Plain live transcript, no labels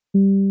Hello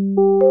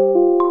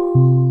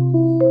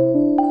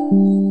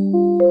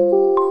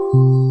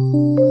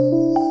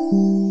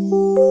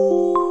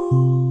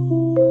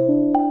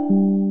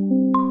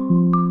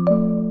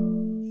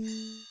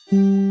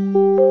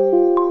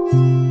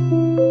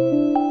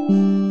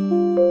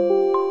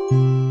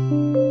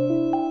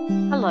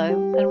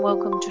and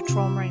welcome to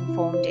Trauma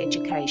Informed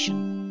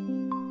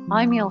Education.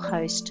 I'm your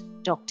host,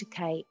 Dr.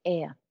 Kay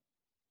Eyre.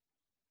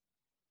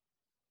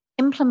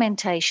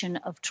 Implementation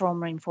of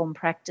trauma-informed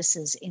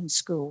practices in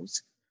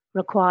schools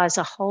requires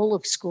a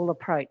whole-of-school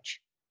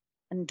approach,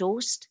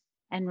 endorsed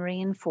and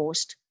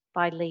reinforced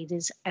by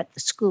leaders at the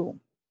school.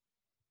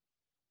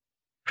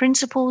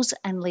 Principals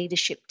and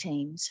leadership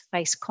teams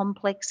face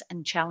complex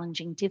and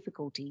challenging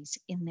difficulties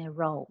in their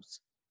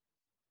roles.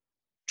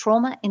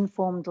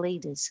 Trauma-informed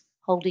leaders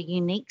hold a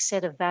unique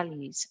set of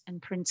values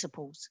and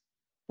principles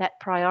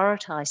that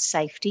prioritise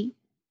safety,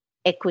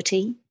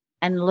 equity,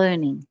 and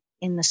learning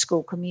in the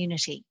school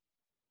community.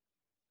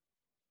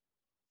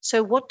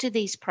 So what do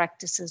these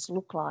practices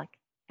look like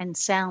and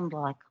sound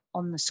like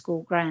on the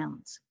school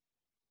grounds?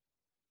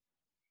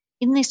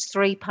 In this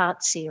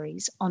three-part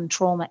series on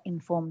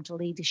trauma-informed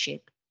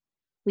leadership,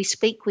 we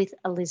speak with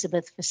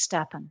Elizabeth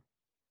Verstappen.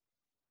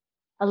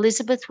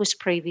 Elizabeth was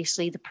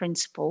previously the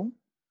principal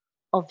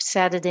of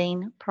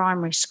Saddardine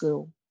Primary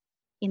School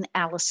in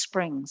Alice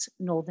Springs,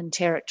 Northern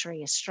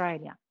Territory,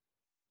 Australia.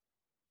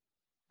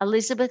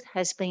 Elizabeth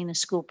has been a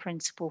school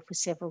principal for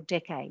several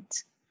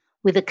decades,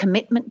 with a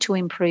commitment to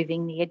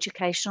improving the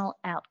educational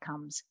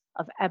outcomes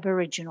of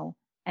Aboriginal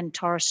and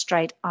Torres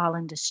Strait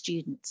Islander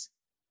students.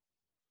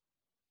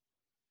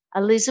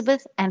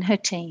 Elizabeth and her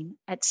team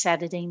at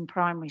Saddardine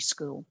Primary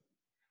School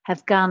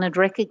have garnered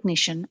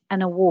recognition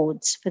and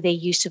awards for their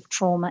use of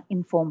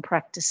trauma-informed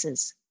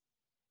practices.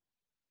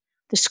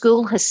 The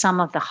school has some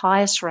of the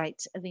highest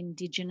rates of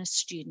Indigenous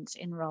students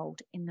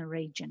enrolled in the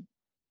region.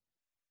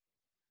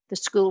 The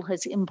school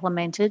has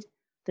implemented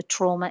the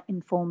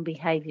Trauma-Informed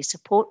Behaviour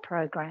Support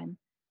Program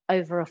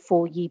over a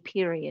 4-year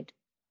period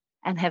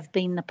and have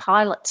been the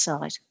pilot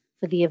site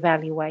for the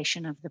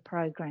evaluation of the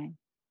program.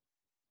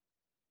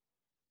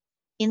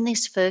 In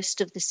this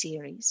first of the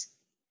series,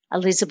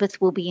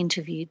 Elizabeth will be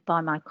interviewed by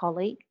my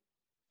colleague,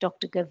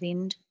 Dr.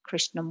 Govind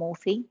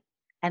Krishnamurthy,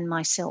 and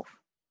myself.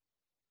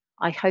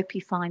 I hope you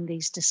find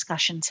these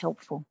discussions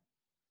helpful.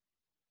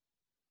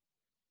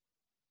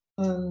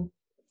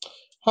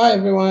 Hi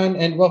everyone,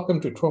 and welcome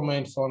to Trauma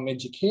Informed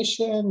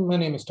Education. My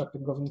name is Dr.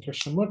 Govind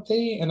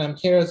Krishnamurthy, and I'm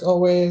here as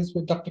always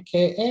with Dr.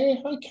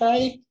 K.A. Hi,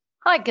 Kay.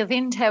 Hi,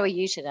 Govind. How are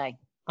you today?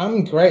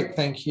 I'm great,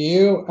 thank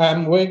you.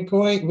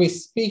 We're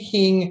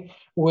speaking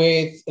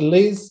with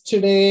Liz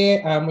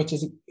today, which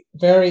is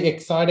very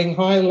exciting.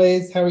 Hi,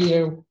 Liz. How are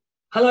you?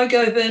 Hello,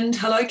 Govind.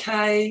 Hello,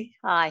 Kay.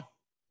 Hi.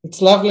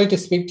 It's lovely to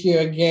speak to you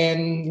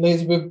again.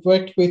 Liz, we've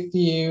worked with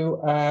you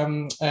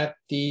at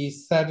the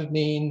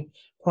Saddardine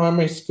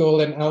Primary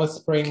School in Alice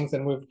Springs,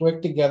 and we've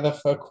worked together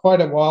for quite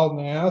a while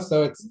now.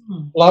 So it's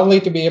lovely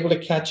to be able to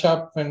catch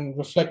up and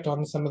reflect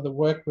on some of the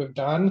work we've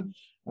done.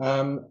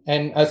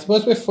 And I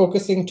suppose we're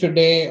focusing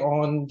today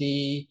on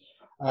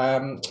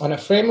a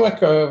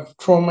framework of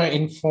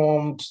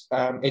trauma-informed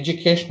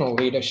educational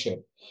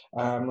leadership.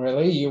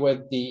 Really, you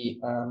were the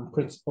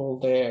principal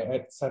there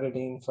at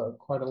Saddardine for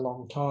quite a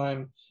long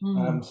time.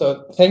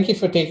 So thank you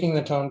for taking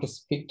the time to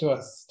speak to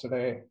us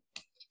today.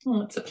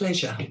 Oh, it's a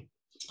pleasure.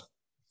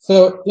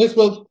 So Liz,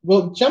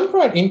 we'll jump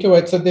right into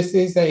it. So this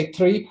is a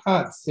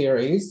 3-part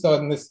series. So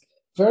in this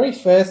very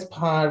first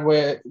part,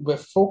 we're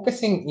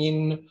focusing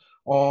in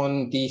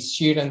on the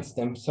students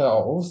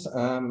themselves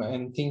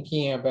and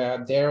thinking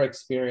about their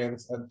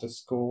experience at the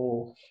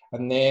school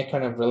and their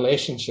kind of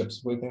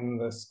relationships within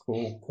the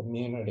school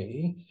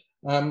community.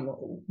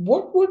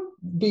 What would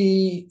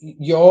be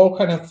your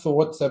kind of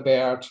thoughts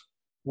about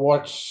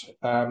what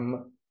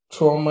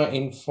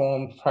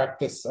trauma-informed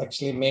practice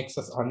actually makes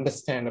us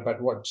understand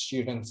about what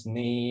students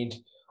need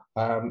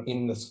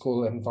in the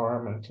school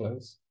environment,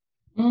 Liz?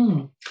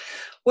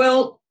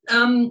 Well,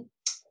 in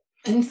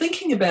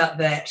thinking about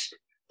that,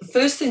 the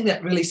first thing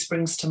that really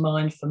springs to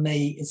mind for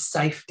me is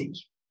safety.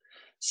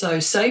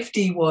 So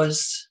safety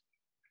was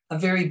a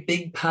very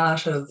big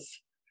part of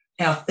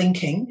our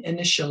thinking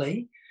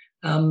initially,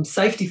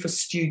 safety for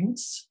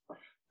students,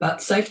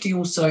 but safety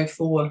also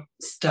for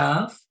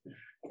staff,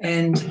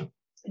 and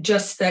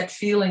just that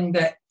feeling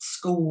that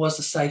school was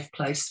a safe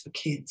place for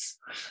kids.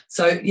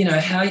 So, you know,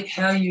 how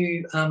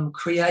you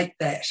create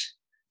that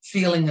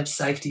feeling of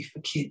safety for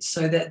kids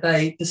so that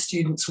the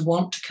students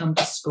want to come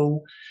to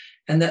school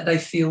and that they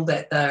feel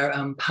that they're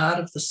part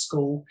of the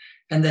school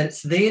and that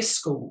it's their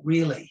school,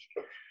 really.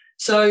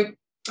 So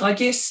I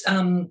guess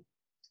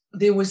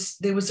there was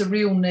a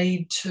real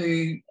need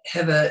to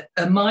have a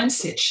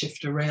mindset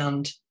shift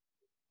around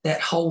that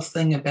whole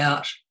thing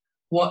about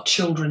what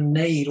children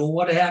need or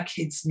what our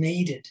kids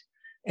needed,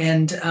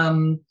 and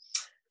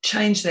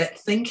change that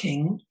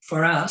thinking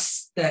for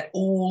us that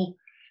all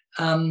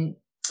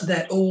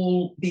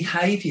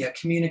behaviour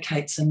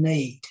communicates a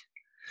need,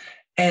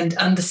 and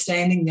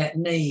understanding that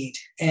need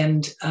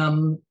and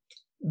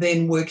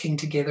then working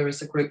together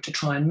as a group to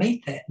try and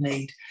meet that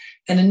need.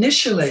 And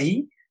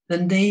initially, the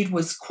need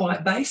was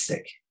quite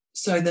basic.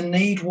 So the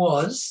need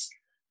was,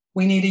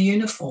 we need a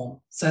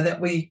uniform so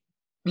that we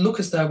look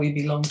as though we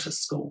belong to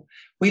school.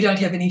 We don't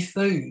have any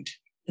food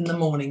in the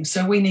morning,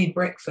 so we need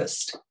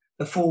breakfast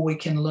before we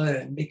can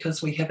learn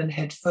because we haven't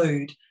had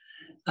food.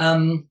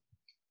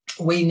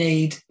 We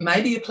need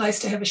maybe a place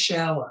to have a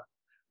shower.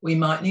 We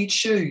might need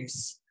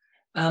shoes.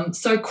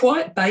 So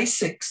quite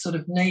basic sort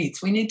of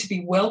needs. We need to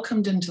be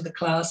welcomed into the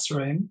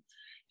classroom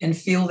and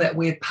feel that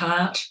we're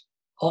part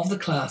of the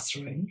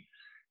classroom.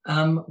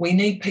 We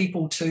need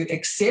people to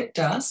accept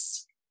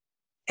us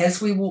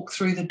as we walk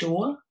through the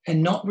door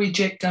and not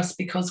reject us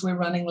because we're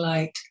running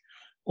late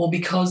or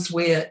because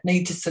we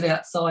need to sit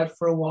outside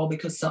for a while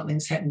because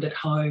something's happened at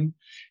home.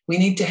 We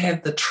need to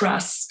have the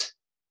trust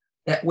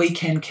that we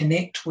can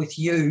connect with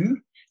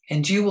you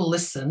and you will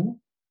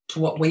listen to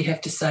what we have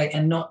to say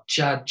and not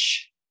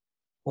judge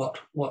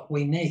what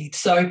we need.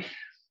 So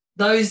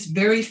those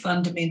very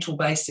fundamental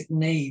basic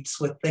needs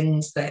were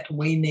things that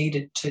we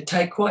needed to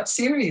take quite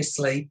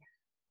seriously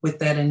with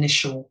that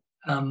initial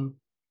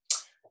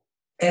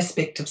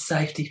aspect of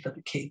safety for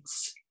the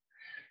kids.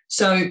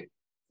 So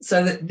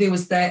that there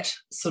was that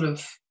sort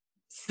of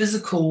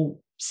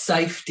physical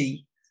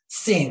safety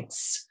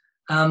sense.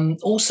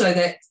 Also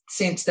that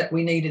sense that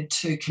we needed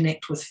to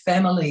connect with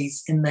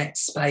families in that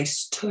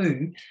space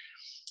too,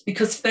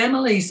 because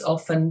families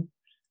often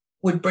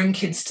would bring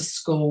kids to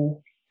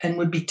school and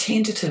would be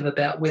tentative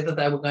about whether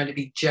they were going to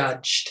be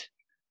judged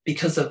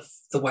because of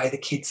the way the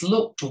kids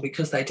looked or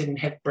because they didn't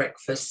have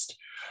breakfast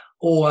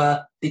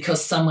or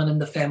because someone in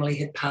the family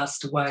had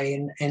passed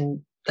away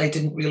and they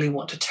didn't really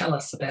want to tell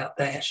us about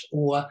that,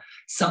 or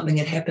something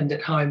had happened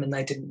at home and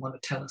they didn't want to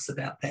tell us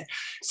about that.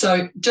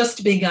 So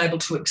just being able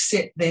to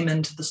accept them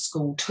into the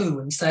school too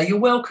and say, you're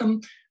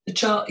welcome, the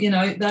child,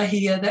 they're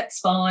here,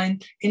 that's fine,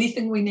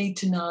 anything we need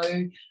to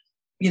know,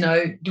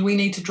 do we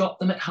need to drop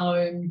them at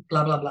home,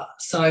 blah, blah, blah.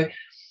 So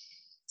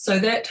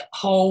that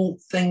whole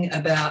thing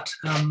about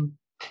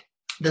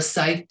the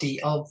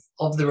safety of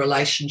the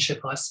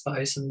relationship, I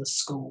suppose, in the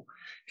school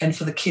and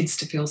for the kids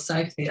to feel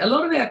safe there. A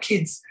lot of our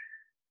kids,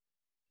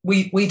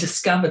 we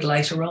discovered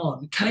later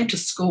on, came to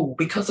school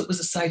because it was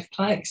a safe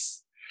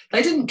place.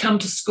 They didn't come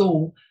to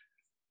school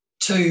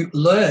to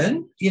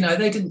learn.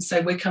 They didn't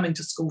say, we're coming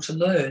to school to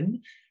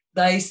learn.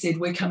 They said,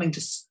 we're coming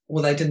to,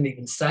 or they didn't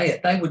even say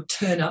it. They would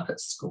turn up at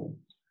school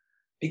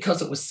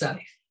because it was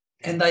safe.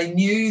 And they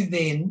knew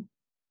then,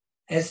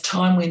 as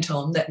time went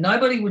on, that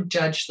nobody would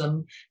judge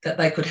them, that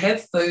they could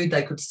have food,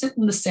 they could sit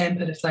in the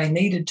sandpit if they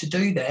needed to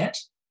do that,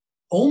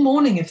 all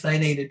morning if they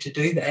needed to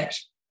do that,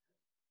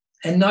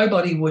 and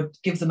nobody would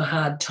give them a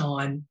hard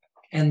time,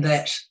 and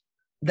that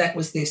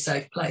was their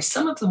safe place.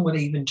 Some of them would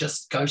even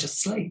just go to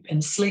sleep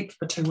and sleep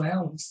for 2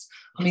 hours.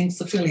 I mean, it's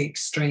a fairly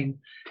extreme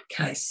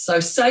case. So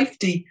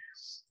safety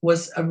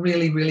was a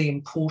really, really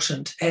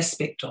important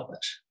aspect of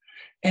it.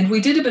 And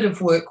we did a bit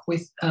of work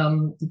with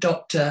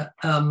Dr.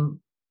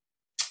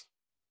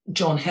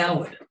 John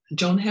Howard.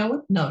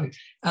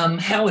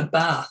 Howard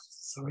Bath.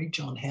 Sorry,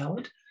 John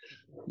Howard.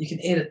 You can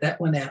edit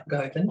that one out,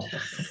 Govind.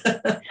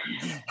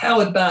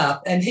 Howard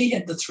Bath, and he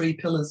had the 3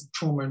 pillars of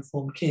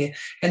trauma-informed care,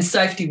 and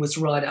safety was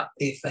right up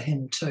there for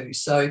him too.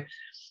 So,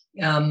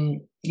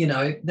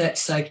 that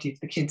safety of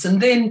the kids.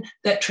 And then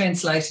that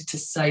translated to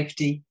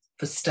safety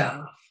for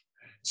staff.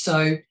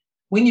 So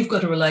when you've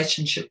got a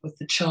relationship with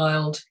the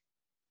child,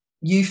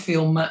 you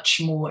feel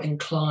much more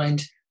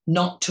inclined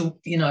not to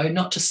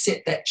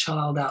set that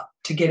child up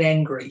to get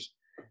angry.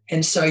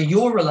 And so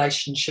your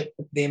relationship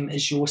with them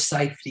is your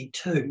safety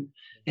too.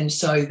 And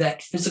so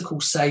that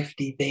physical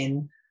safety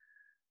then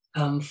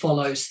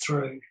follows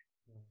through.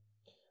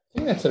 I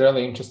think that's a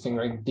really interesting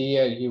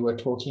idea you were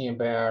talking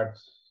about,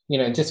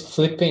 just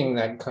flipping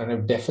that kind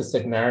of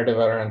deficit narrative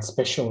around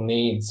special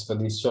needs for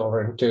these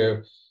children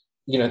to,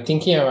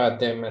 thinking about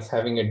them as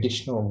having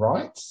additional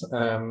rights.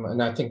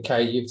 And I think,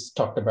 Kay, you've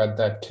talked about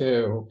that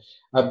too,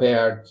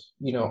 about,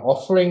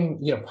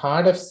 offering,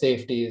 part of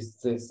safety is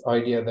this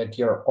idea that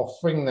you're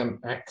offering them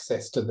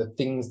access to the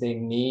things they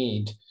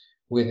need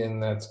within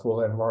that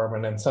school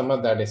environment. And some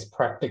of that is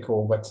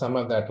practical, but some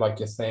of that, like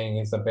you're saying,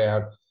 is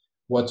about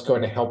what's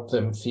going to help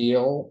them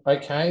feel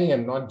okay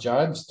and not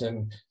judged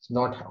and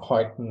not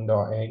heightened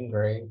or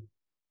angry.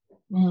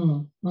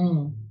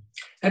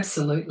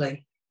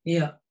 Absolutely.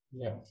 Yeah.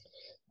 Yeah.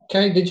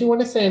 Kay, did you want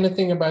to say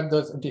anything about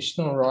those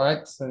additional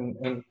rights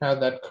and how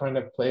that kind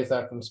of plays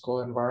out in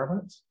school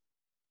environments?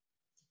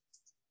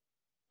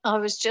 I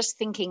was just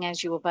thinking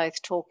as you were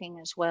both talking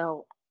as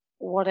well,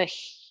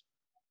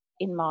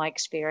 in my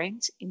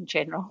experience in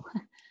general,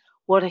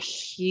 what a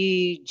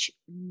huge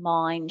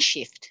mind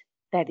shift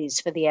that is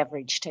for the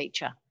average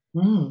teacher.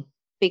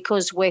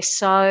 Because we're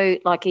so,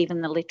 like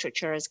even the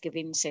literature, as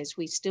Govind says,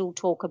 we still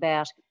talk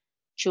about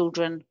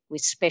children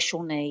with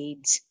special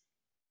needs.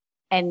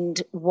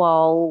 And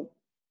while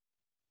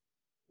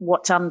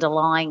what's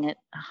underlying it,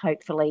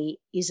 hopefully,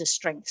 is a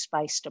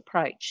strengths-based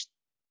approach,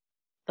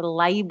 the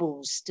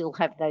labels still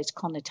have those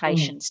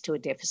connotations to a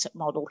deficit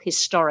model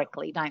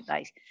historically, don't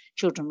they?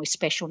 Children with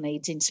special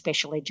needs in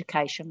special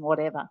education,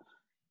 whatever.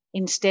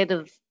 Instead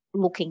of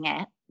looking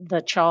at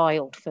the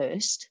child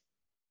first,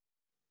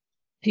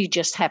 who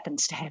just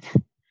happens to have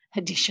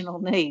additional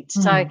needs.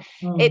 So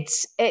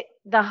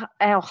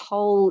our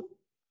whole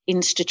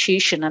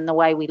institution and the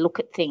way we look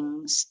at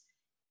things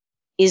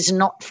is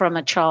not from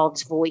a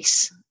child's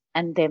voice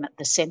and them at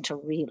the centre,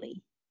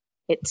 really.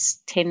 It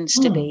tends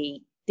to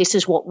be, this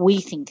is what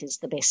we think is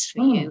the best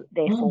for you,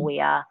 therefore we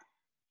are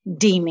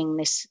deeming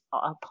this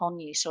upon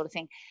you, sort of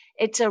thing.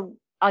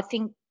 I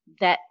think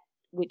that,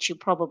 which you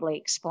probably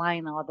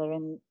explain either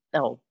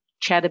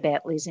chat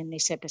about, Liz, in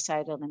this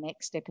episode or the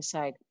next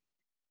episode,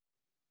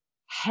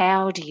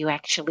 how do you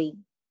actually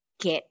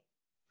get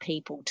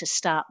people to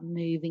start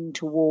moving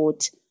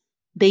towards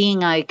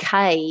being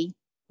okay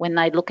when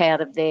they look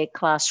out of their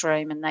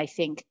classroom and they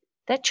think,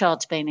 that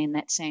child's been in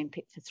that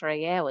sandpit for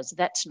 3 hours,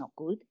 that's not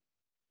good,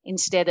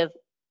 instead of,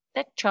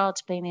 that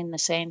child's been in the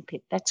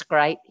sandpit, that's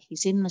great,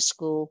 he's in the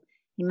school,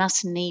 he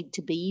must need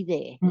to be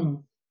there.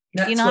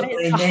 That's what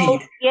they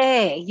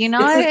need.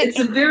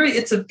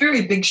 It's a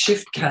very big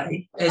shift,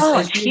 Kay,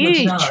 as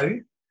you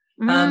would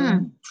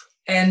know.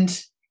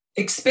 And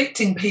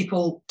expecting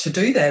people to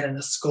do that in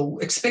a school,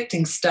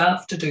 expecting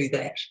staff to do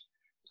that,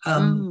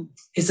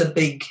 is a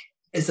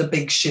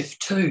big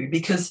shift too,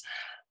 because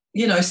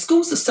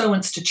schools are so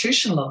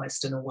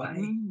institutionalized in a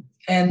way.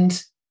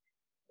 And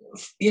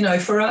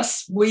for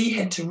us, we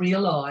had to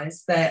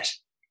realize that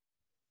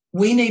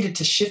we needed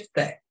to shift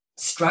that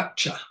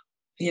structure,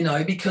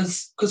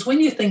 because when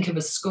you think of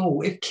a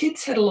school, if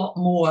kids had a lot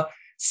more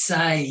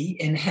say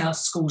in how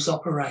schools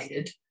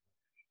operated,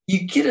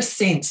 you get a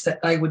sense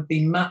that they would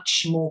be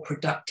much more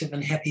productive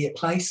and happier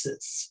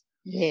places.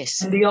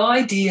 Yes. And the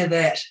idea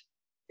that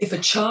if a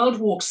child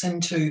walks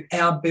into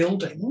our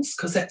buildings,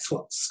 because that's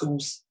what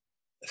schools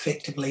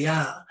effectively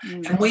are,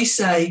 and we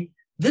say,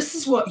 this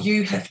is what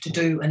you have to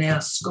do in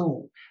our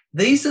school,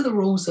 these are the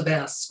rules of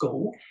our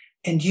school,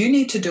 and you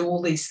need to do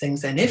all these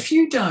things, and if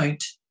you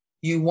don't,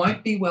 you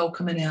won't be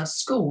welcome in our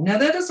school. Now,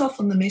 that is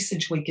often the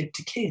message we give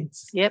to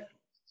kids. Yep.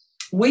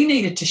 We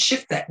needed to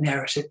shift that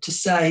narrative to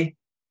say,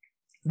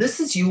 this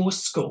is your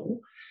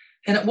school.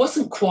 And it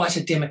wasn't quite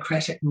a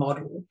democratic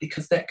model,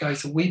 because that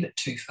goes a wee bit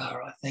too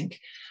far, I think,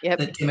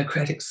 the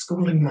democratic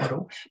schooling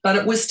model. But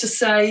it was to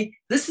say,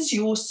 this is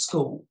your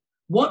school.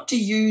 What do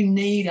you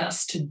need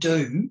us to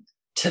do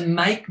to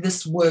make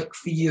this work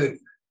for you?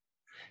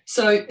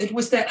 So it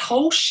was that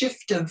whole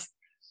shift of,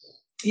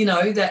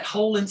 that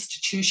whole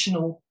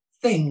institutional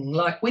thing.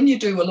 Like when you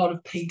do a lot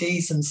of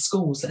PDs in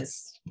schools,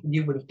 as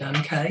you would have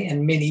done, Kay,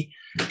 and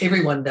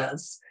everyone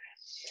does,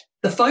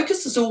 the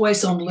focus is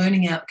always on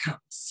learning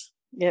outcomes.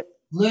 Yep.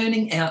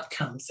 Learning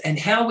outcomes and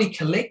how we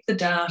collect the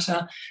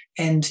data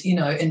and,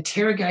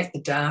 interrogate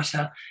the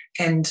data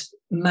and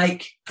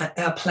make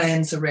our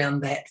plans around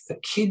that for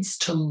kids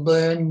to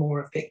learn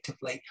more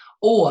effectively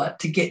or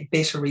to get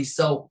better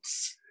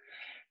results.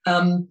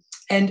 And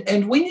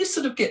when you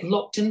sort of get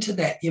locked into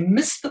that, you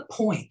miss the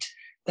point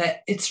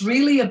that it's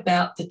really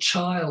about the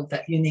child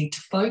that you need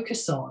to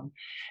focus on,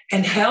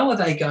 and how are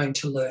they going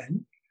to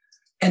learn,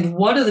 and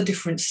what are the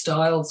different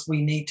styles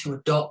we need to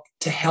adopt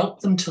to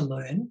help them to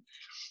learn,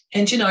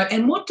 and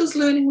and what does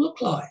learning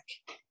look like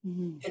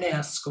in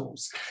our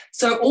schools.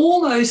 So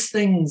all those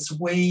things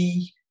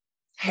we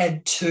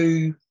had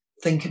to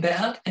think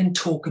about and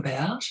talk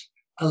about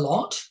a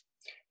lot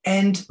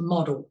and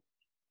model.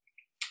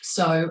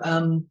 So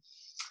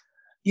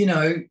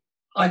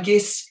I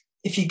guess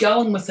if you're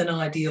going with an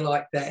idea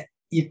like that,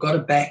 you've got to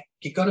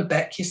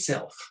back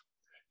yourself.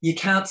 You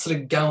can't sort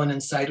of go in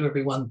and say to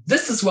everyone,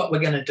 this is what we're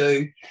going to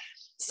do.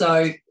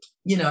 So,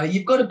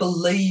 you've got to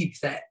believe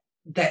that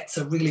that's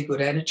a really good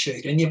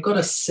attitude, and you've got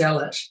to sell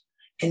it,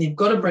 and you've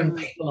got to bring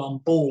people on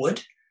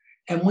board.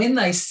 And when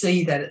they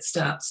see that it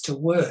starts to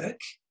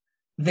work,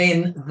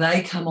 then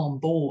they come on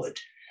board.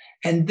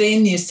 And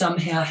then you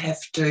somehow have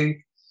to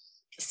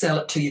sell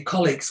it to your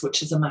colleagues,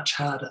 which is a much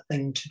harder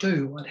thing to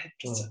do, I'd have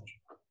to say.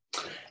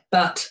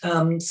 But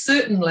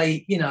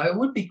certainly, it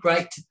would be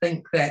great to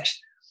think that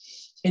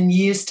in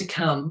years to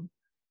come,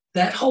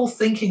 that whole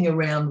thinking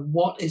around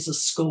what is a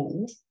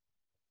school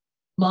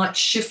might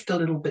shift a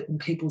little bit in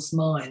people's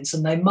minds,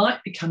 and they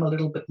might become a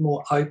little bit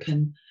more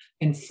open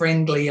and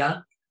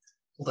friendlier,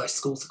 although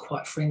schools are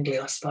quite friendly,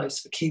 I suppose,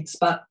 for kids,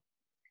 but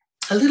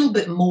a little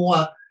bit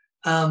more,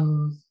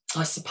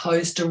 I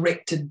suppose,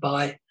 directed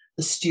by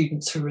the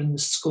students who are in the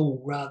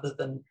school rather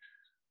than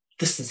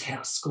this is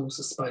how schools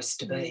are supposed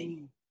to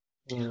be.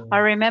 I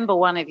remember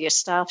one of your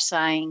staff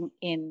saying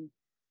in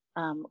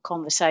a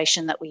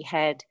conversation that we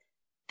had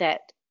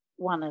that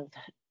one of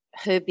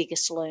her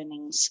biggest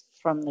learnings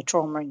from the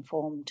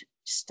trauma-informed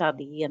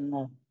study and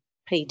the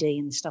PD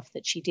and stuff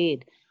that she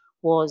did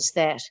was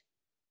that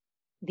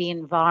the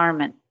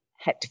environment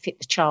had to fit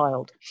the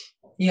child.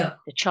 Yeah.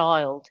 The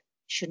child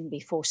shouldn't be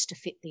forced to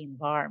fit the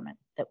environment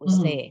that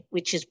was there,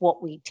 which is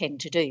what we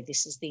tend to do.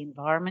 This is the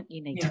environment,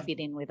 you need to fit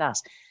in with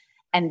us.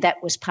 And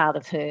that was part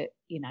of her,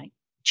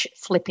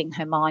 flipping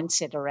her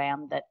mindset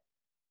around that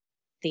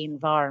the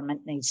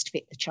environment needs to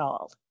fit the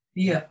child.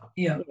 Yeah.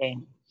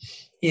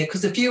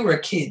 Because if you were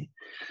a kid,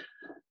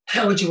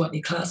 how would you want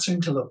your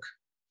classroom to look?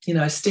 You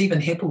know,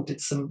 Stephen Heppel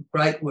did some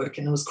great work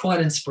and it was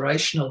quite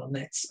inspirational in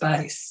that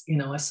space. You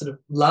know, I sort of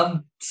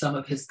loved some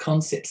of his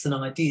concepts and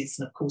ideas,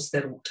 and of course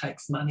that all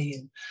takes money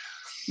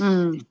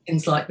and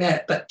things like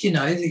that. But, you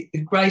know, the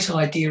great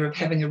idea of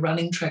having a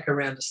running track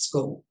around a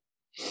school,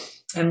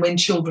 and when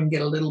children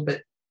get a little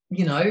bit,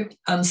 you know,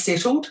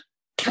 unsettled,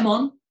 come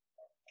on,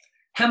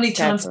 how many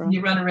times can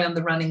you run around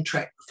the running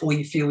track before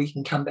you feel you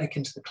can come back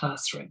into the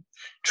classroom?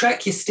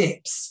 Track your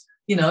steps,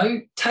 you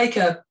know, take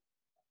a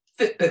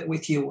Fitbit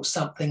with you or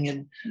something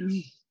and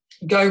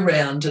go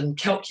round and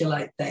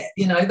calculate that.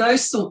 You know,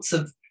 those sorts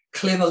of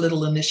clever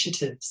little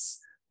initiatives.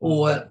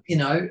 Or, you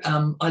know,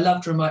 I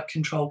loved remote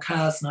control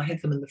cars, and I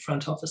had them in the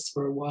front office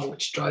for a while,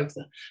 which drove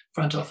the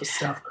front office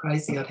staff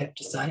crazy, I'd have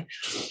to say.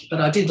 But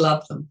I did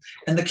love them.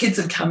 And the kids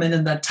would come in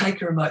and they'd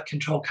take a remote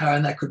control car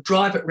and they could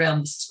drive it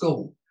around the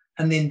school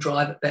and then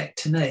drive it back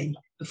to me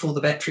before the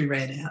battery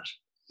ran out.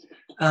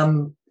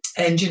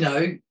 And, you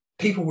know,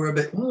 people were a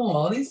bit,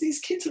 oh, there's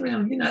these kids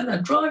around, you know,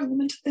 they're driving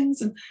them into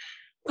things. And,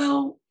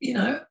 well, you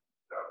know,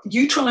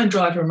 you try and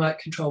drive a remote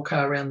control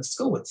car around the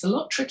school. It's a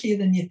lot trickier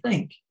than you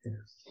think. Yeah.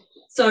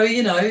 So,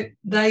 you know,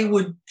 they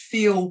would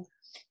feel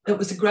it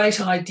was a great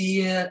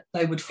idea.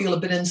 They would feel a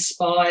bit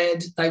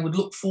inspired. They would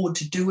look forward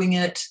to doing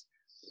it.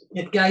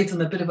 It gave them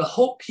a bit of a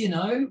hook, you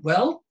know.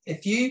 Well,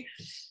 if you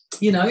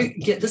know,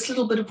 get this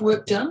little bit of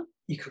work done,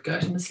 you could go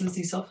to Miss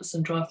Lizzie's office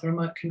and drive the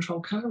remote control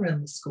car around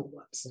the school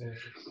once. Yeah.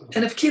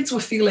 And if kids were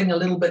feeling a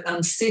little bit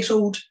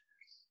unsettled,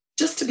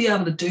 just to be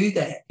able to do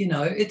that, you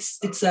know,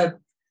 it's a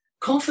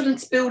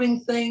confidence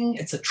building thing,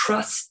 it's a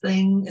trust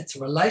thing, it's a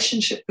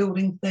relationship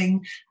building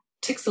thing.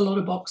 Ticks a lot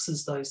of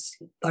boxes,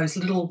 those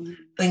little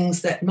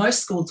things that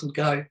most schools would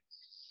go,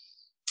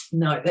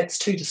 no, that's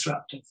too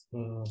disruptive.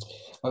 We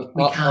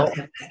can't have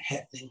that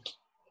happening.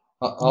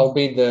 I'll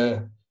be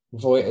the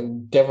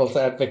devil's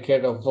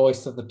advocate or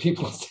voice of the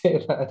people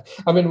say that.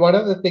 I mean, one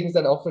of the things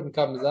that often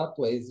comes up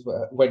is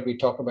when we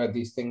talk about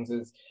these things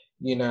is,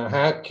 you know,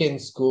 how can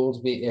schools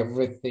be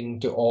everything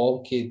to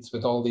all kids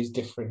with all these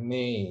different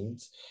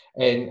needs?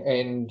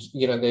 And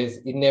you know, there's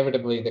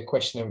inevitably the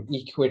question of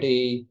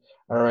equity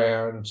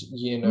around,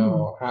 you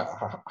know,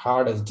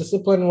 how does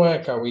discipline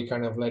work? Are we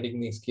kind of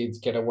letting these kids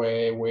get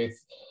away with,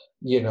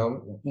 you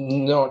know,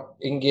 not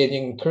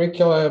engaging in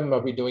curriculum?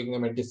 Are we doing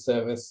them a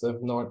disservice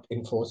of not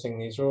enforcing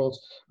these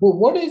rules? Well,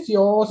 what is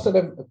your sort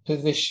of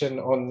position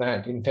on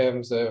that in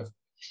terms of,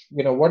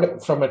 you know,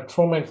 what from a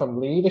trauma and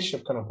from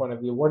leadership kind of point of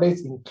view, what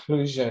is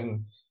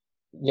inclusion,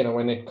 you know,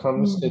 when it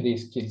comes to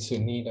these kids who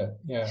need it?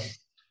 Yeah.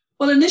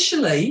 Well,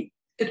 initially,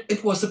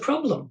 it was a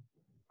problem.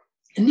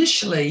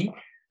 Initially,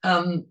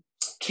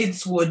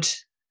 kids would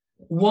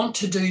want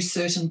to do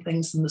certain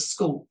things in the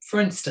school. For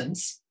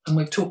instance, and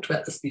we've talked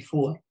about this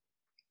before,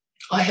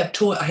 I had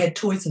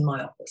toys in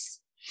my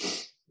office.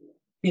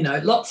 You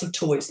know, lots of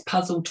toys,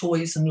 puzzle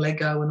toys and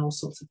Lego and all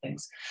sorts of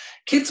things.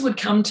 Kids would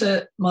come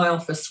to my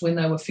office when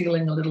they were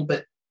feeling a little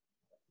bit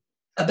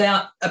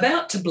about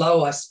to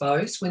blow, I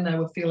suppose, when they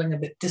were feeling a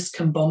bit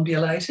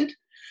discombobulated,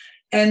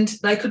 and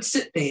they could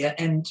sit there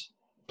and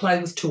play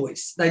with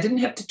toys. They didn't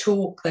have to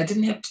talk. They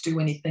didn't have to do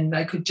anything.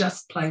 They could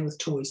just play with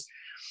toys.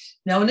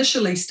 Now,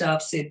 initially,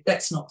 staff said,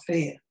 that's not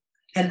fair.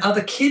 And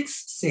other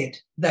kids said,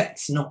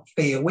 that's not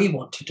fair. We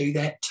want to do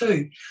that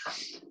too.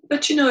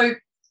 But, you know,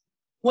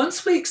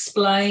 once we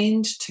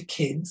explained to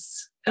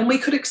kids, and we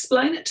could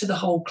explain it to the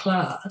whole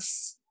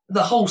class,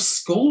 the whole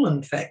school,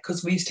 in fact,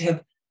 because we used to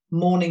have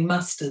morning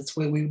musters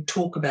where we would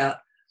talk about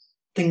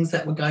things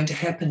that were going to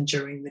happen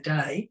during the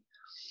day,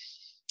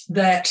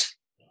 that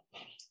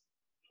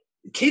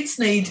kids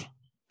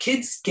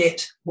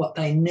get what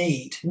they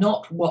need,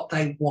 not what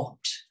they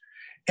want.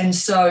 And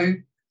so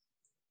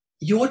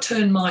your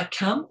turn might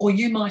come, or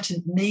you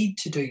mightn't need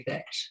to do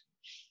that.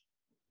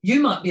 You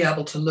might be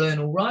able to learn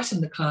all right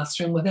in the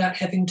classroom without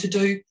having to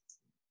do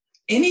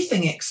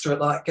anything extra,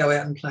 like go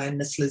out and play in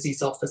Miss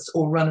Lizzie's office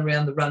or run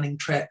around the running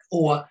track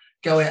or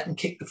go out and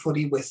kick the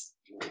footy with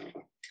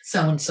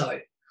so-and-so,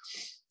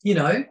 you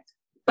know.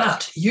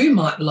 But you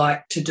might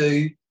like to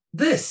do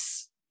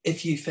this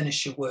if you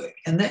finish your work,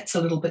 and that's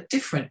a little bit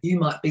different. You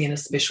might be in a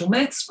special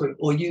maths group,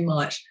 or you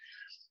might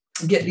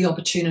get the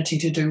opportunity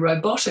to do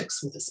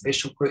robotics with a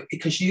special group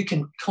because you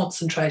can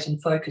concentrate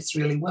and focus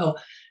really well.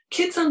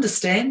 Kids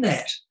understand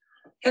that.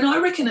 And I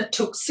reckon it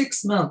took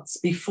 6 months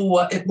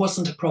before it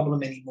wasn't a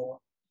problem anymore.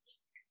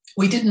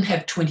 We didn't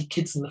have 20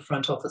 kids in the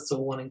front office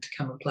all wanting to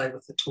come and play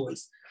with the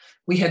toys.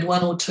 We had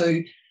 1 or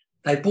 2.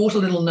 They bought a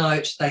little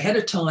note, they had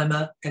a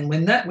timer, and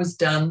when that was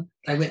done,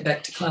 they went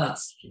back to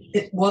class.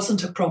 It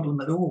wasn't a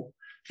problem at all.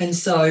 And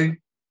so,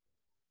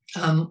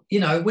 you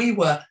know, we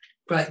were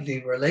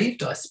greatly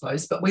relieved, I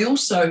suppose, but we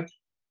also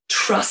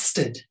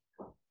trusted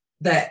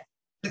that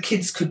the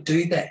kids could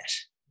do that.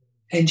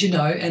 And, you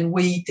know, and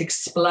we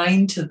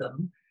explained to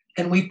them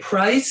and we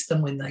praised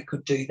them when they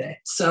could do that.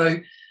 So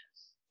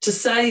to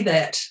say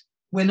that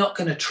we're not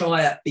going to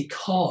try it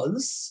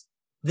because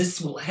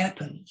this will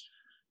happen.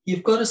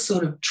 You've got to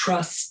sort of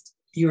trust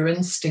your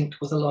instinct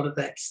with a lot of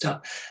that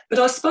stuff. But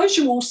I suppose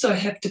you also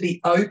have to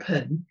be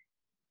open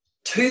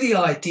to the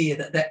idea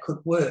that that could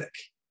work.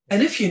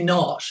 And if you're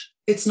not,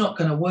 it's not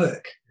going to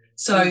work.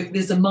 So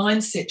there's a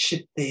mindset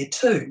shift there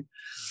too.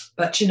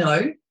 But, you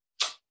know,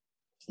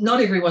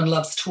 not everyone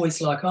loves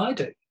toys like I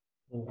do.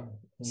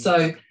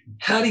 So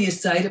how do you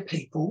say to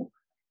people,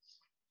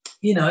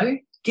 you know,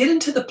 get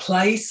into the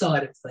play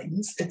side of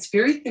things. It's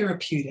very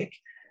therapeutic.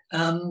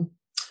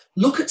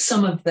 Look at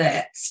some of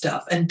that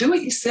stuff and do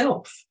it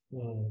yourself.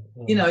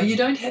 You know, you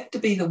don't have to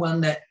be the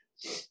one that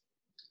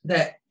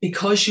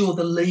because you're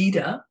the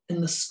leader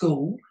in the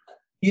school,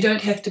 you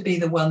don't have to be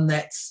the one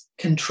that's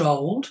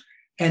controlled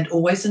and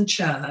always in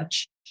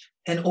charge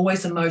and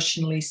always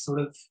emotionally sort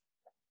of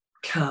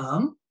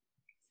calm,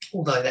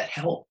 although that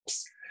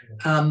helps.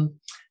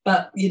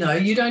 But, you know,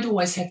 you don't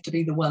always have to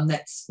be the one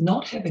that's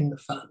not having the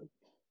fun.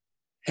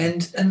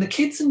 And the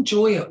kids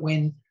enjoy it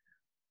when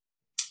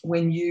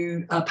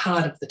you are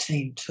part of the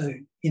team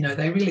too. You know,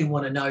 they really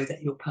want to know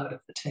that you're part of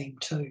the team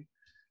too.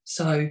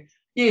 So,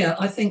 yeah,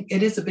 I think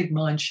it is a big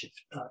mind shift,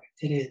 though.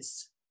 It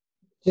is.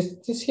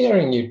 Just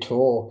hearing you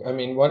talk, I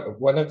mean,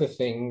 one of the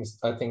things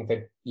I think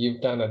that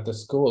you've done at the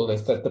school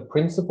is that the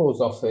principal's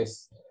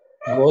office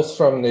goes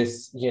from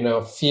this, you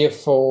know,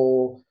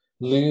 fearful,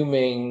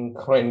 looming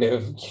kind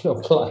of, you know,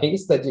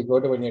 place that you go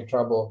to when you're in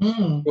trouble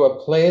to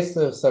a place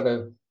of sort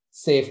of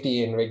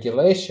safety and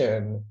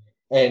regulation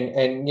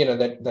and you know,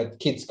 that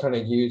kids kind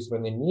of use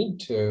when they need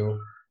to.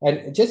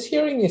 And just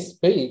hearing you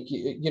speak,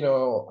 you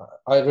know,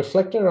 I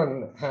reflected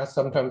on how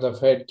sometimes I've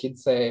heard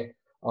kids say,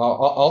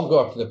 I'll go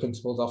up to the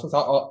principal's office.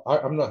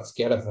 I'm not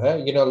scared of her,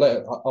 you know,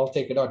 I'll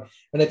take it on.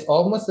 And it's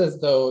almost as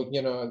though,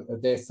 you know,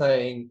 they're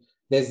saying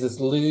there's this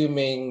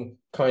looming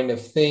kind of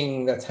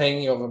thing that's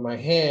hanging over my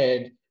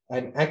head.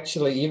 And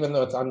actually, even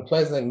though it's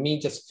unpleasant, me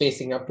just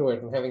facing up to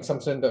it and having some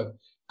sort of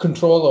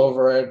control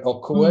over it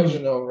or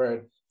coercion over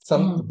it,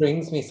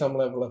 brings me some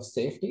level of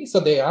safety. So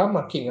they are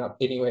mucking up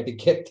anyway to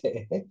get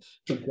there,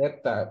 to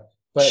get that.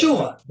 But,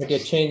 sure. But you're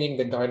changing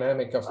the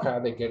dynamic of how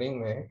they're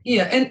getting there.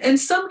 Yeah, and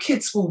some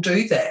kids will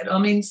do that. I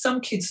mean, some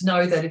kids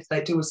know that if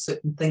they do a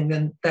certain thing,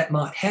 then that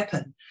might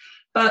happen.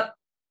 But,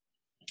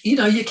 you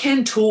know, you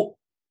can talk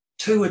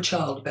to a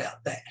child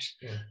about that.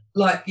 Yeah.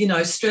 Like, you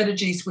know,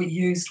 strategies we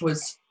used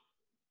was,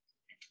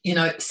 you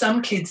know,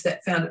 some kids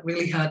that found it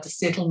really hard to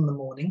settle in the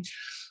morning,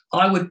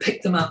 I would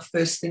pick them up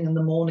first thing in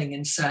the morning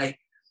and say,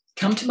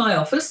 come to my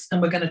office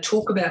and we're going to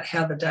talk about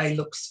how the day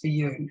looks for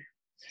you.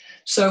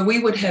 So we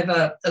would have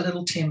a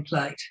little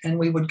template and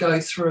we would go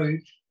through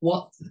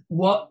what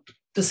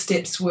the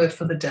steps were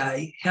for the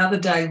day, how the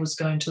day was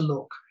going to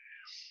look,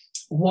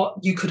 what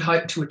you could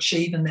hope to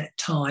achieve in that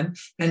time,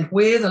 and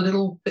where the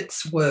little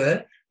bits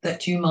were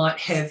that you might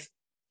have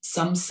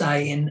some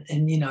say in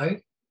you know,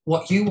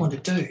 what you want to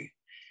do.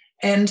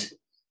 And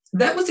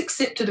that was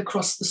accepted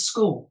across the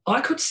school.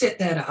 I could set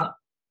that up.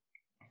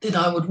 Then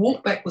I would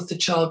walk back with the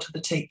child to the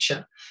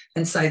teacher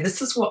and say,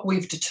 this is what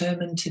we've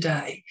determined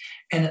today.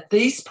 And at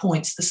these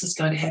points, this is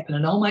going to happen.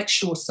 And I'll make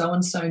sure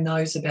so-and-so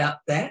knows about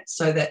that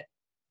so that,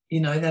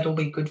 you know, that'll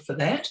be good for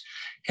that.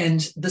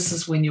 And this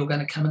is when you're going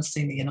to come and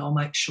see me and I'll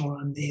make sure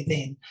I'm there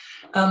then.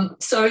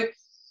 So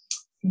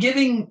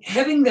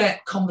having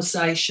that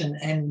conversation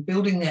and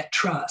building that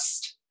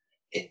trust,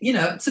 you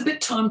know, it's a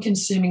bit time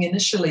consuming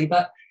initially,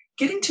 but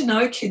getting to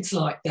know kids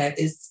like that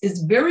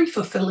is very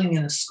fulfilling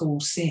in a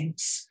school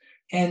sense.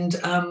 And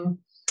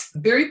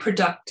very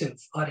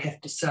productive, I'd have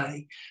to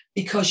say,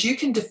 because you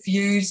can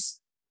diffuse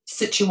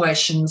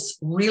situations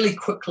really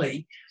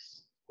quickly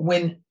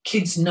when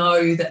kids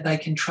know that they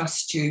can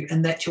trust you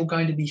and that you're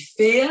going to be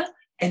fair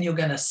and you're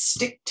going to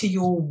stick to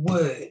your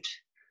word,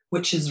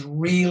 which is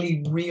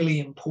really, really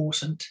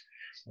important.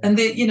 And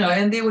there, you know,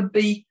 and there would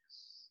be,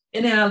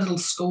 in our little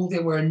school,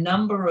 there were a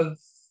number of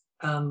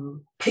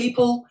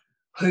people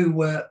who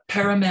were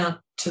paramount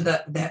to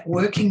that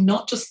working,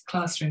 not just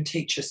classroom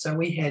teachers. So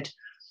we had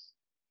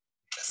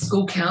a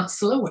school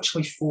counsellor, which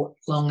we fought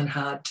long and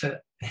hard to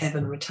have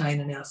and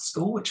retain in our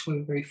school, which we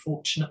were very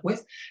fortunate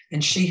with,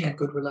 and she had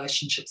good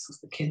relationships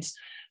with the kids.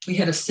 We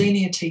had a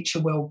senior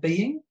teacher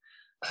wellbeing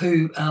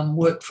who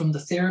worked from the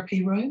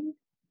therapy room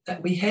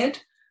that we had,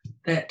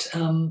 that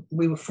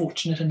we were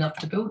fortunate enough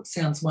to build. It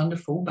sounds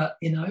wonderful, but,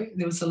 you know,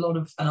 there was a lot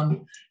of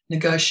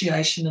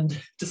negotiation and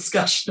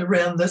discussion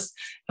around this,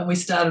 and we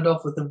started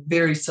off with a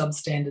very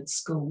substandard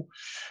school.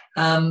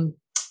 And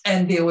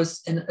there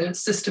was an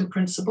assistant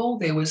principal,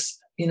 there was,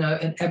 you know,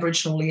 an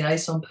Aboriginal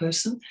liaison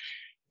person,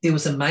 there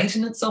was a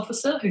maintenance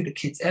officer who the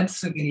kids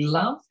absolutely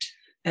loved,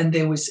 and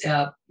there was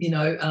our, you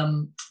know,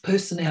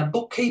 our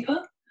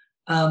bookkeeper,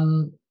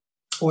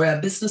 or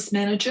our business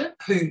manager,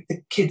 who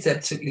the kids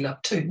absolutely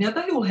loved too. Now,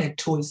 they all had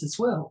toys as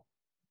well.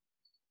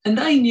 And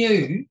they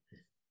knew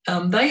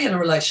they had a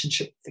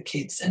relationship with the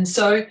kids. And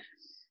so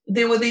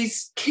there were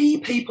these key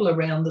people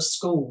around the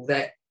school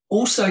that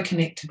also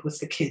connected with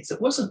the kids.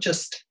 It wasn't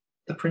just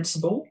the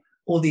principal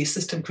or the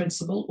assistant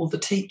principal or the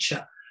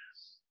teacher.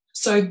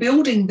 So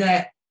building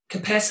that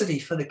capacity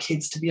for the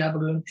kids to be able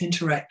to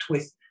interact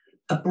with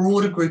a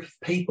broader group of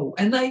people.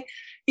 And they,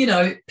 you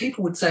know,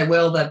 people would say,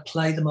 well, they'd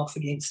play them off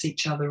against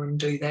each other and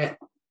do that.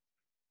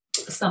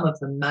 Some of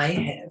them may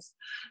have,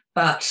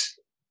 but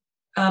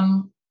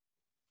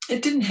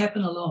it didn't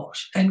happen a lot.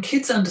 And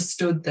kids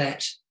understood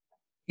that,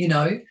 you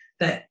know,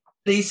 that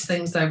these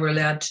things they were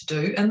allowed to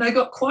do, and they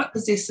got quite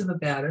possessive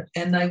about it.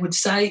 And they would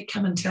say,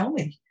 come and tell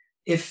me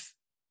if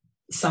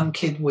some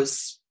kid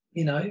was,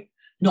 you know,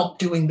 not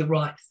doing the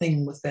right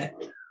thing with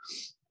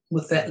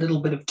that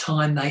little bit of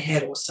time they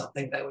had or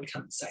something. They would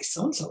come and say,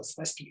 so-and-so is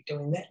supposed to be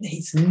doing that, and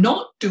he's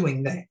not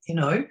doing that, you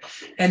know.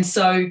 And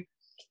so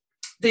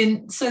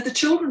the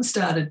children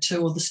started to,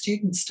 or the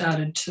students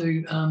started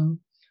to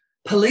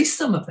police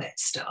some of that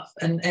stuff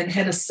and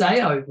had a say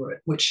over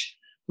it, which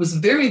was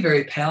very,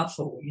 very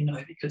powerful, you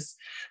know, because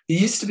there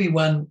used to be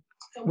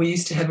we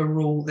used to have a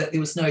rule that there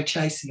was no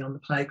chasing on the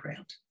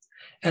playground.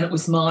 And it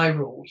was my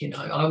rule, you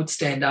know. I would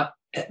stand up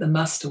at the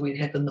muster we'd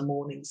have in the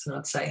mornings and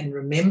I'd say, and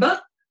remember,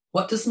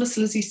 what does Miss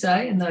Lizzie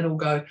say? And they'd all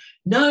go,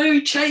 no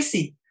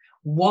chasing.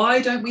 Why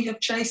don't we have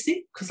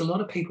chasing? Because a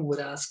lot of people would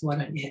ask, why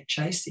don't you have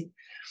chasing?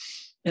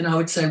 And I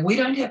would say, we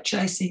don't have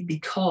chasing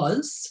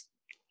because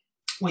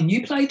when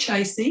you play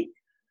chasing,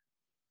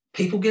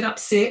 people get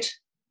upset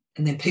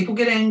and then people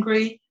get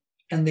angry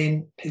and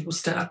then people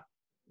start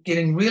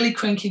getting really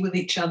cranky with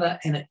each other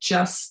and it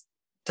just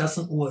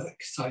doesn't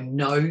work. So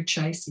no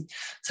chasing.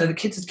 So the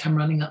kids would come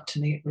running up to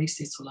me at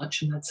recess or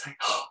lunch and they'd say,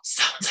 oh,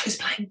 so-and-so's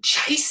playing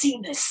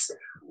chasing this.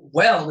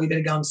 Well, we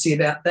better go and see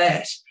about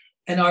that.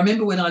 And I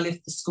remember when I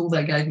left the school,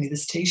 they gave me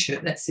this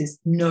T-shirt that says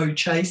no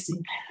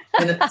chasing.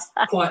 And it's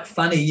quite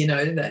funny, you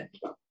know, that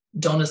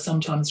Donna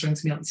sometimes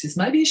rings me up and says,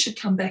 maybe you should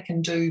come back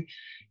and do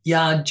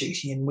yard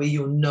duty and wear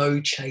your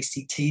no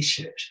chasey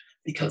T-shirt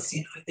because,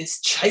 you know, there's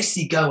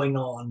chasey going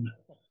on.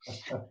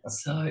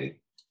 So,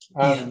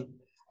 yeah.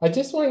 I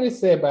just wanted to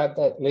say about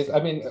that, Liz. I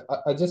mean,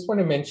 I just want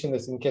to mention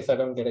this in case I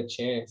don't get a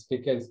chance,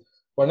 because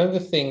one of the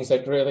things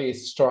that really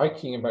is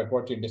striking about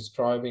what you're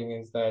describing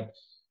is that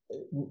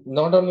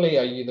not only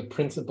are you the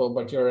principal,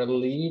 but you're a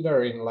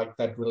leader in like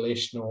that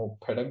relational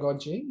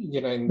pedagogy,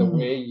 you know, in the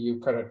way you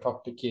kind of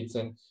talk to kids,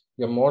 and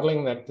you're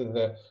modeling that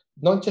to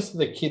not just to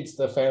the kids,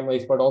 the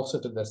families, but also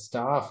to the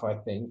staff, I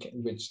think,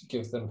 which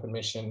gives them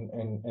permission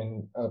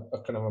and a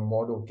kind of a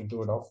model to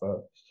do it off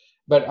of.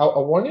 But I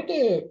wanted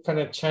to kind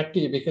of chat to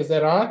you because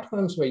there are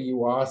times where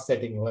you are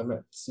setting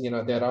limits. You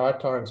know, there are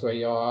times where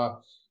you are,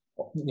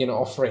 you know,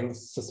 offering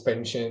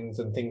suspensions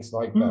and things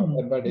like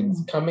that. But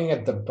it's coming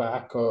at the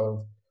back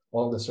of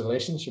all this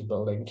relationship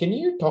building. Can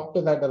you talk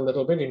to that a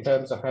little bit in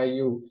terms of how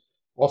you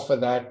offer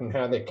that and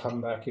how they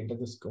come back into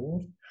the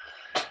school?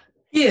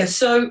 Yeah,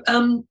 so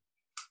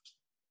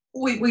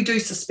we do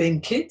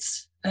suspend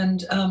kids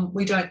and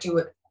we don't do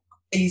it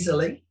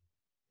easily.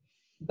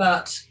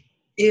 But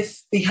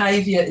if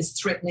behaviour is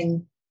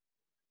threatening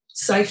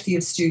safety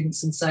of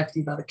students and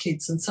safety of other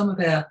kids, and some of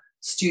our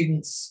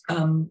students,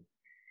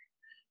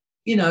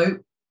 you know,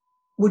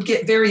 would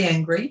get very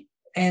angry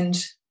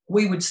and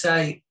we would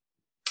say,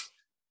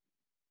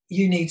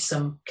 you need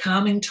some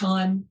calming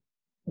time,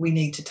 we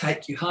need to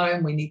take you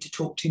home, we need to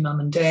talk to mum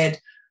and dad,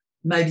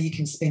 maybe you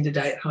can spend a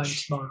day at home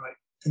tomorrow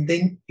and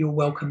then you're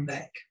welcome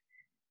back.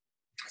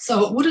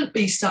 So it wouldn't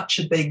be such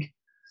a big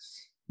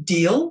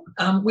deal.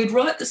 We'd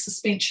write the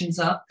suspensions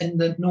up in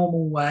the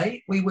normal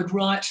way. We would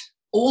write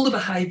all the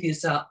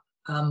behaviours up.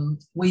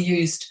 We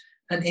used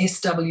an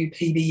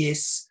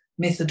SWPBS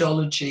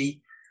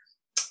methodology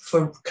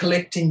for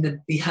collecting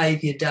the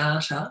behaviour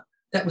data.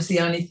 That was the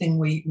only thing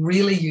we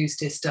really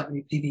used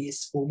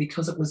SWPBS for,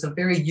 because it was a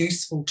very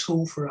useful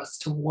tool for us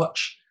to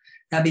watch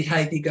our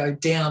behaviour go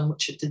down,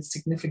 which it did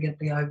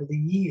significantly over the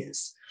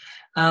years.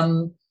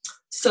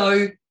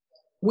 So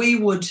we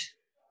would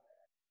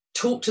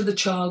talk to the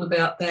child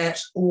about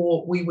that,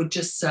 or we would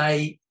just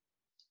say,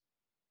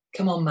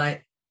 come on,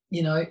 mate,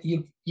 you know,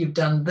 you've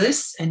done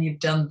this and you've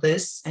done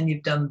this and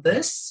you've done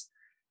this,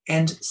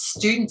 and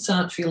students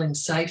aren't feeling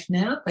safe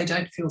now. They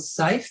don't feel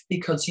safe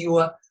because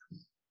you're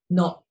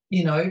not,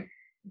 you know,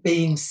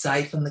 being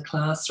safe in the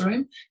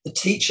classroom. The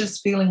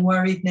teacher's feeling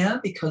worried now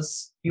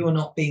because you're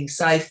not being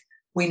safe.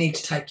 We need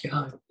to take you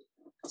home.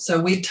 So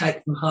we'd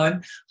take them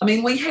home. I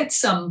mean, we had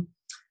some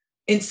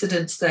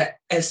incidents that,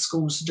 as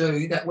schools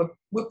do, that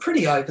were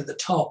pretty over the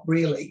top,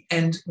 really,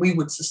 and we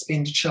would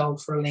suspend a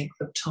child for a length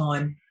of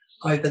time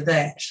over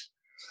that.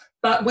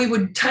 But we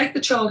would take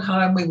the child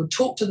home, we would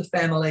talk to the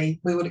family,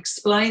 we would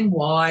explain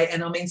why,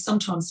 and I mean,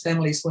 sometimes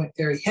families weren't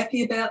very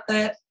happy about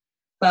that,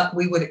 but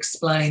we would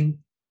explain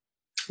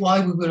why.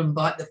 We would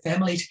invite the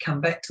family to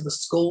come back to the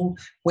school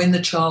when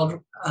the child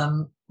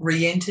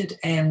re-entered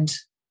and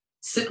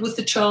sit with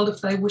the child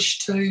if they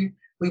wished to.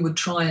 We would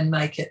try and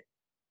make it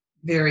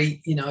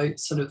very, you know,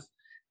 sort of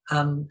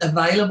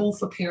available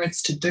for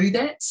parents to do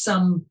that.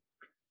 Some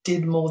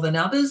did more than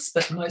others,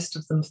 but most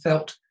of them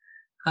felt,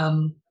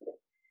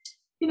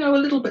 you know,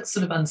 a little bit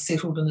sort of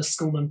unsettled in a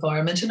school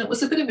environment, and it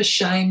was a bit of a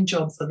shame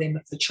job for them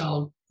if the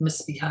child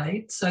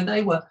misbehaved. So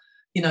they were,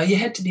 you know, you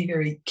had to be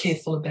very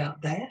careful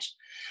about that.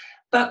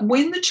 But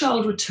when the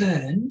child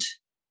returned,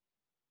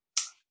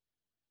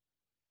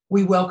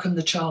 we welcome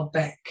the child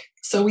back.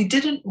 So we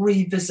didn't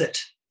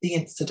revisit the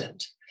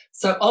incident.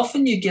 So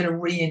often you get a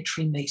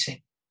re-entry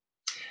meeting.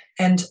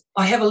 And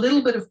I have a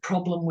little bit of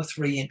problem with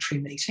re-entry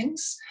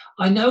meetings.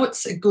 I know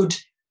it's a good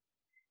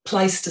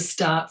place to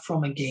start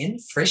from again,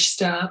 fresh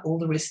start, all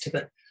the rest of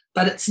it.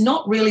 But it's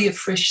not really a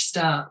fresh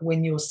start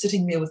when you're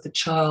sitting there with the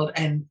child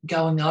and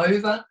going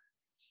over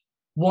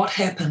what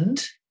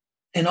happened.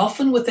 And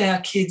often with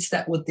our kids,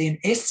 that would then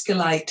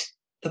escalate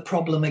the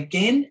problem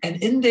again.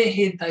 And in their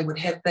head, they would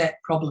have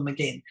that problem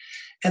again.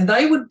 And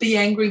they would be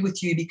angry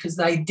with you because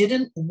they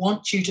didn't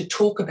want you to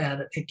talk about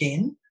it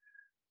again.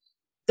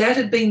 That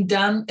had been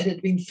done, it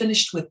had been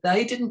finished with.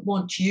 They didn't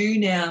want you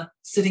now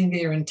sitting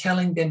there and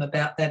telling them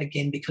about that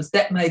again because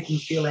that made them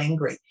feel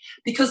angry.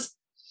 Because,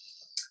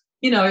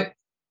 you know,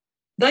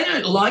 they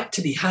don't like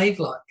to behave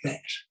like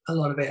that, a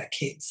lot of our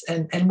kids.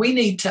 And we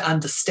need to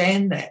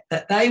understand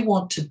that they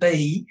want to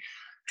be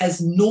as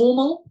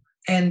normal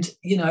and,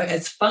 you know,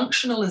 as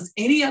functional as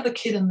any other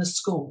kid in the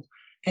school.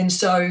 And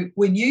so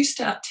when you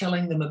start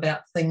telling them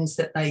about things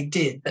that they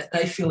did that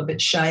they feel a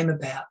bit shame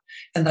about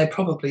and they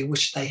probably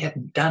wish they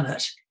hadn't done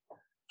it,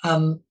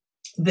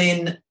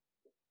 then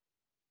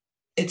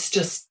it's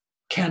just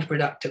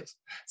counterproductive.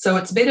 So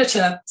it's better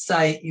to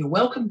say, you're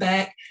welcome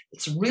back.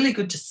 It's really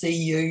good to see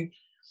you.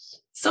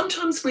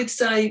 Sometimes we'd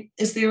say,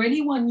 is there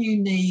anyone you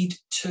need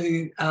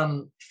to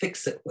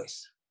fix it with?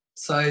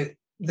 So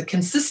the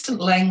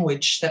consistent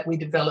language that we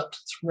developed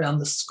around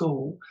the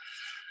school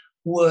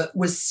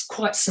was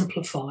quite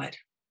simplified.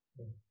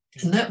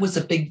 And that was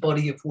a big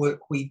body of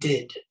work we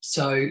did.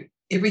 So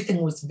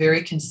everything was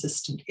very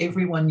consistent.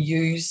 Everyone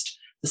used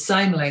the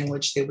same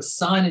language. There was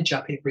signage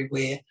up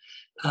everywhere.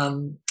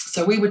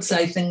 So we would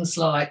say things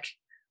like,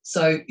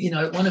 so, you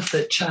know, one of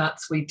the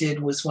charts we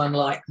did was one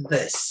like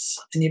this.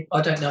 And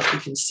I don't know if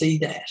you can see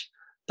that,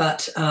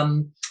 but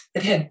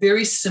it had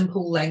very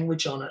simple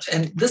language on it.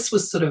 And this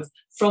was sort of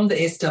from the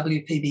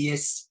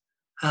SWPBS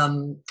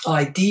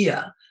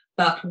idea,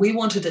 but we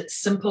wanted it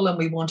simple and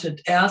we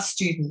wanted our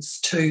students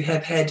to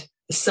have had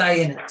a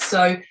say in it.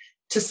 So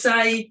to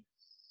say,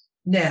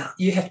 now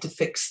you have to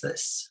fix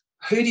this.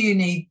 Who do you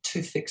need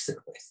to fix it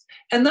with?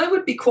 And they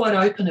would be quite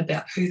open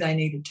about who they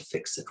needed to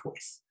fix it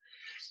with.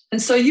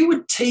 And so you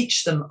would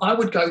teach them. I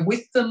would go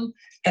with them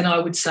and I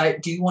would say,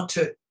 do you want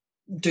to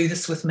do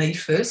this with me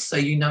first so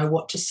you know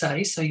what to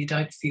say so you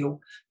don't feel,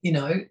 you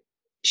know,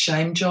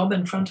 shame job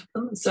in front of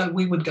them? So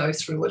we would go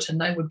through it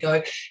and they would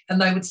go and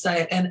they would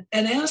say it.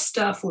 And our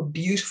staff were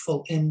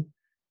beautiful in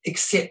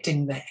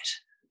accepting that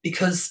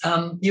because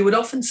you would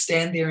often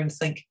stand there and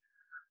think,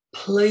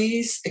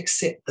 please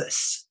accept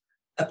this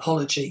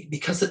apology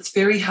because it's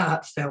very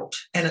heartfelt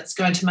and it's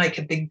going to make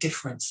a big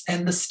difference.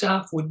 And the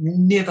staff would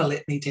never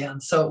let me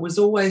down. So it was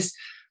always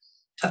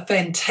a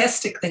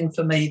fantastic thing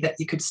for me that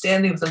you could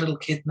stand there with a little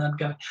kid and I'd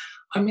go,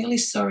 I'm really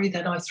sorry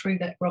that I threw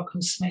that rock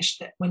and smashed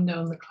that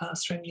window in the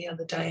classroom the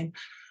other day.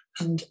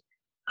 And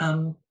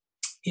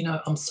you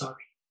know, I'm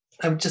sorry.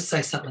 I would just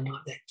say something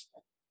like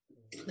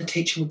that. The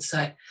teacher would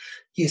say,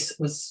 yes, it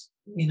was,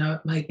 you know,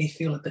 it made me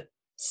feel a bit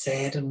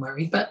sad and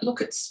worried, but look,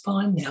 it's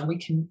fine now. We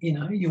can, you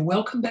know, you're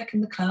welcome back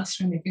in the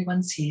classroom.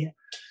 Everyone's here.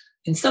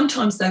 And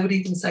sometimes they would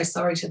even say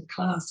sorry to the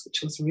class,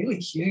 which was really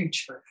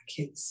huge for our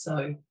kids.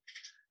 So,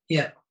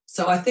 yeah.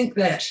 So I think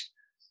that,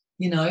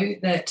 you know,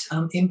 that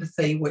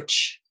empathy,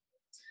 which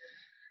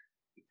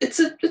it's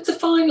a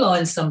fine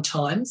line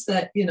sometimes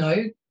that, you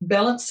know,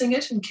 balancing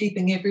it and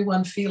keeping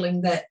everyone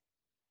feeling that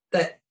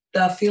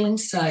they're feeling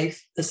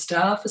safe. The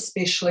staff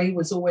especially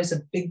was always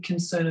a big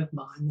concern of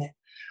mine, that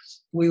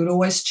we would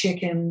always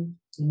check in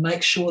and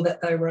make sure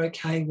that they were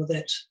okay with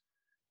it,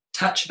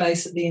 touch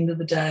base at the end of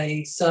the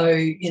day. So,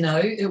 you know,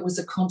 it was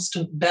a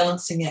constant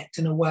balancing act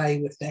in a way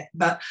with that.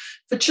 But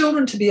for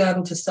children to be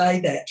able to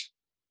say that,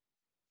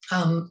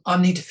 I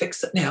need to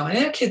fix it now.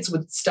 And our kids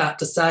would start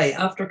to say,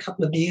 after a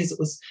couple of years, it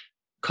was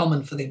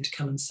common for them to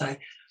come and say,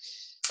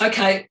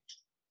 okay,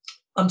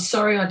 I'm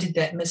sorry I did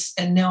that, miss,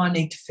 and now I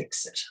need to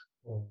fix it.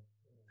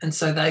 And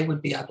so they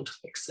would be able to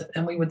fix it.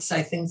 And we would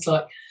say things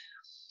like,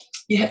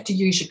 you have to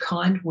use your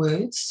kind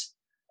words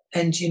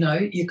and, you know,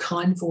 your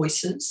kind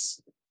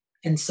voices.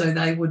 And so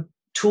they would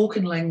talk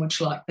in language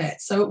like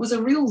that. So it was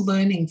a real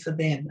learning for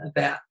them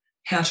about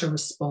how to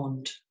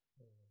respond.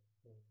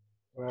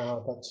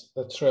 Wow,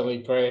 that's really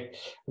great.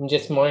 I'm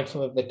just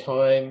mindful of the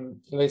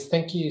time. Liz,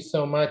 thank you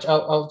so much.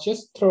 I'll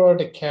just throw it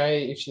to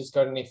Kay if she's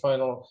got any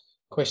final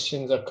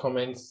questions or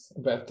comments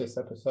about this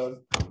episode.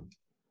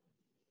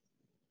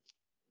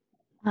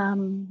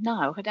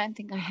 No, I don't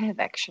think I have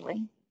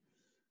actually.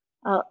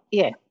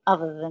 Yeah,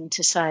 other than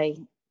to say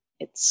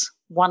it's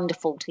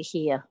wonderful to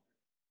hear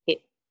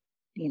it,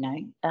 you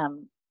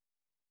know,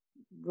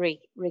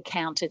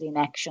 recounted in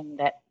action,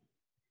 that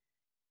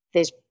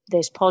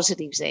there's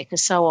positives there,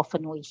 because so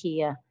often we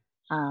hear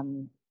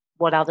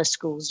what other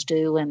schools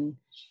do and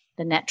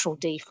the natural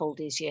default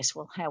is, yes,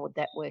 well, how would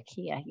that work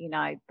here, you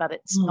know, but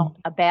it's not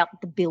about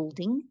the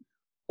building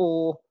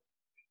or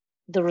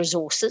the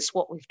resources,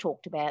 what we've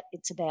talked about.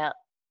 It's about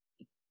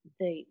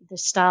the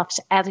staff's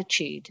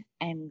attitude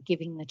and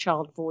giving the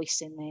child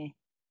voice in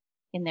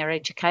in their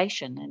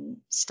education, and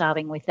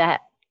starting with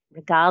that,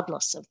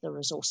 regardless of the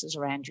resources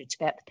around you. It's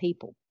about the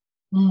people.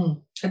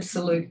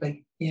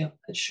 Absolutely. Yeah,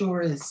 it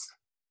sure is.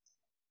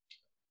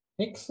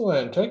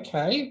 Excellent.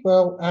 Okay.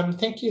 Well,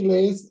 thank you,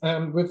 Liz.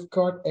 We've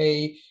got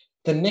the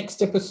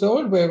next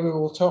episode where we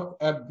will talk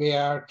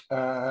about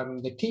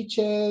the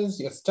teachers,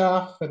 your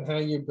staff, and how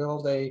you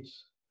build a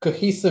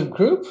cohesive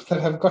group that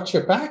have got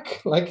your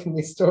back, like in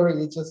the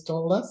story you just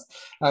told us.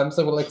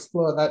 So we'll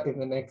explore that in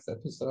the next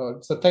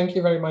episode. So thank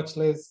you very much,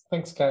 Liz.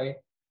 Thanks, Kay.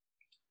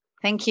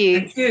 Thank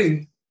you. Thank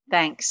you.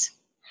 Thanks.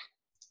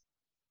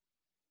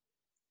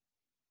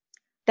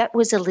 That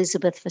was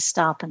Elizabeth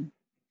Verstappen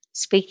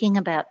speaking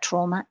about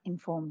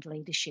trauma-informed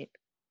leadership.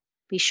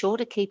 Be sure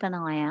to keep an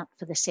eye out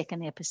for the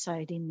second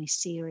episode in this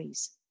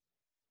series.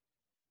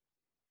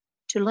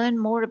 To learn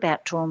more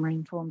about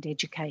trauma-informed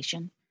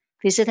education,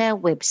 visit our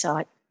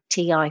website,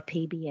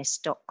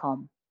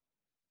 tipbs.com.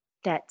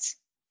 That's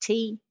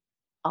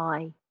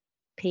tipbs.com.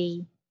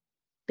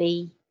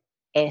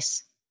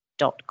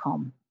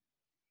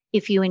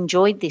 If you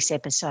enjoyed this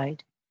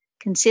episode,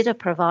 consider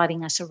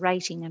providing us a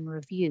rating and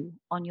review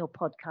on your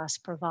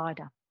podcast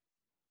provider.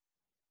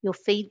 Your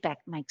feedback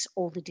makes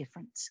all the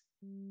difference.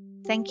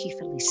 Thank you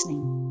for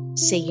listening.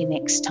 See you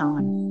next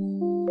time.